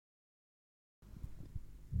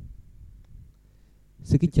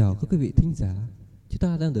Xin kính chào các quý vị thính giả. Chúng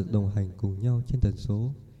ta đang được đồng hành cùng nhau trên tần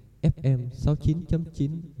số FM 69.9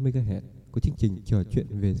 MHz của chương trình trò chuyện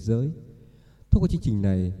về giới. Thông qua chương trình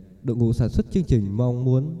này, đội ngũ sản xuất chương trình mong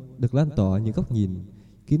muốn được lan tỏa những góc nhìn,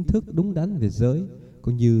 kiến thức đúng đắn về giới,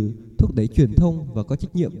 cũng như thúc đẩy truyền thông và có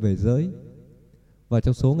trách nhiệm về giới. Và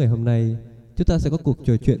trong số ngày hôm nay, chúng ta sẽ có cuộc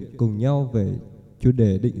trò chuyện cùng nhau về chủ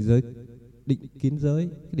đề định kiến giới,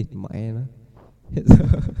 cái địt mẹ nó. Hiện giờ